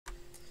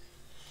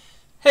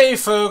Hey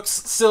folks,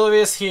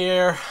 Sylvius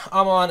here.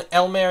 I'm on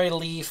El Mary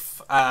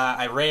Leaf.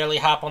 I rarely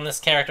hop on this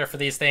character for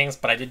these things,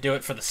 but I did do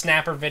it for the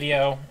Snapper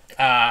video.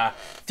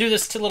 Through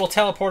this little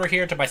teleporter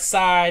here to my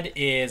side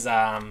is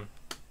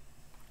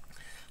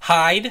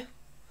Hyde,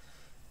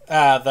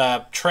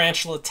 the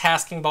Tarantula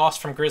tasking boss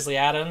from Grizzly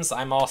Adams.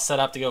 I'm all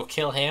set up to go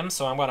kill him,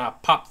 so I'm going to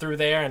pop through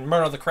there and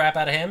murder the crap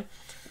out of him.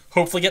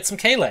 Hopefully get some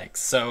K-legs,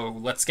 so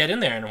let's get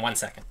in there in 1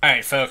 second.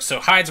 Alright folks, so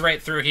Hyde's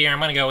right through here. I'm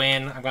going to go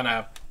in. I'm going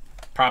to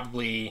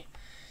probably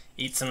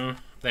eat some,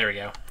 there we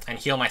go, and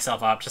heal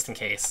myself up just in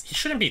case. He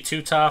shouldn't be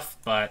too tough,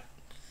 but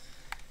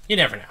you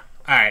never know.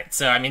 Alright,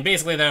 so I mean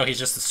basically though, he's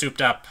just a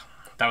souped up,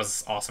 that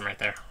was awesome right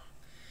there.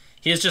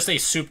 He is just a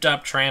souped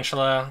up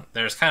tarantula.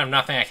 There's kind of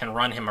nothing I can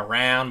run him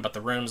around, but the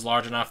room's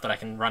large enough that I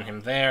can run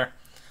him there.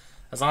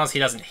 As long as he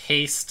doesn't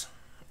haste.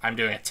 I'm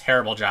doing a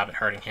terrible job at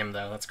hurting him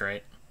though, that's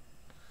great.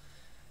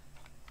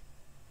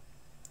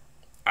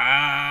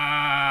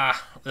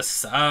 Ah, this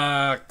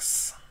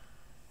sucks.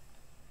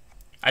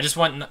 I just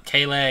want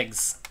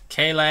K-legs.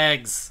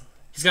 K-legs.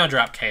 He's gonna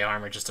drop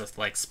K-armor just to,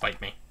 like,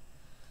 spite me.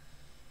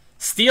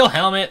 Steel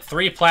helmet,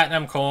 3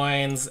 platinum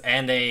coins,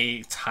 and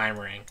a time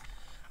ring.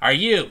 Are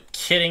you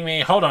kidding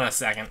me? Hold on a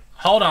second.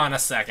 Hold on a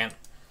second.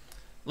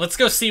 Let's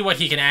go see what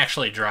he can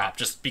actually drop,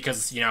 just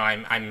because, you know,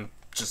 I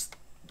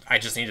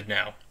just need to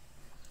know.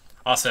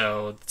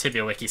 Also,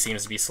 Tibia wiki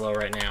seems to be slow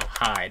right now.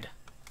 Hyde.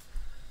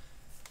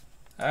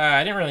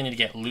 I didn't really need to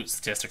get loot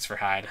statistics for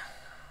Hyde.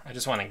 I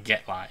just want to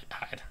get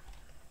Hyde.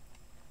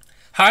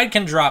 Hyde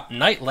can drop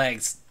Night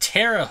Legs,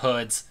 Terra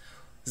Hoods,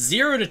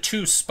 0 to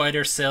 2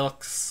 Spider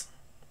Silks,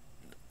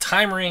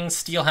 Time Ring,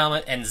 Steel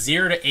Helmet, and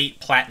 0 to 8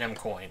 Platinum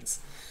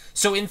Coins.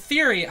 So in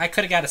theory, I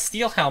could have got a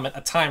Steel Helmet,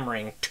 a Time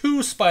Ring,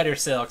 2 Spider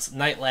Silks,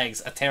 Night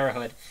Legs, a Terra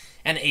Hood,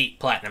 and 8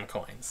 Platinum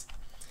Coins.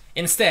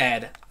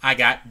 Instead, I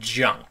got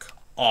junk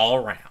all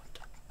around.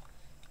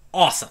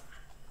 Awesome.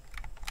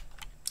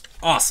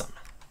 Awesome.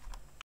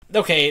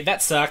 Okay,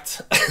 that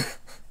sucked.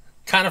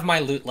 Kind of my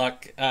loot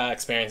luck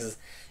experiences.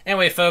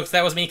 Anyway, folks,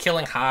 that was me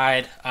killing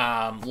Hyde.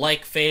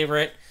 Like,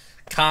 favorite,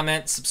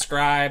 comment,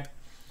 subscribe.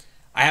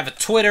 I have a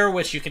Twitter,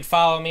 which you can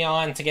follow me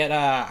on to get,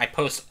 I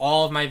post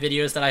all of my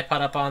videos that I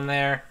put up on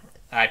there.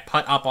 I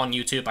put up on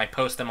YouTube, I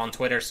post them on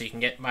Twitter, so you can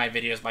get my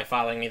videos by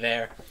following me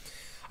there.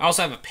 I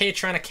also have a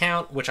Patreon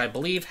account, which I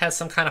believe has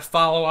some kind of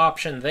follow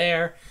option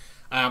there.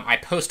 I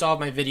post all of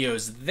my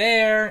videos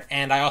there,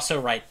 and I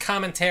also write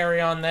commentary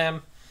on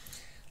them.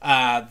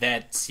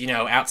 That's, you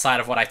know, outside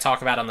of what I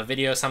talk about on the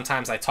video.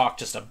 Sometimes I talk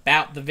just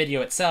about the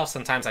video itself.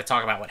 Sometimes I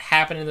talk about what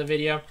happened in the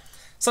video.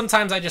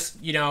 Sometimes I just,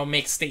 you know,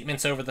 make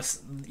statements over the,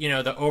 you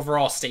know, the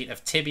overall state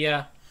of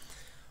Tibia.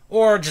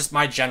 Or just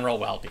my general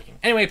well-being.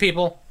 Anyway,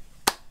 people,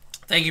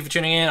 thank you for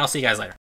tuning in. I'll see you guys later.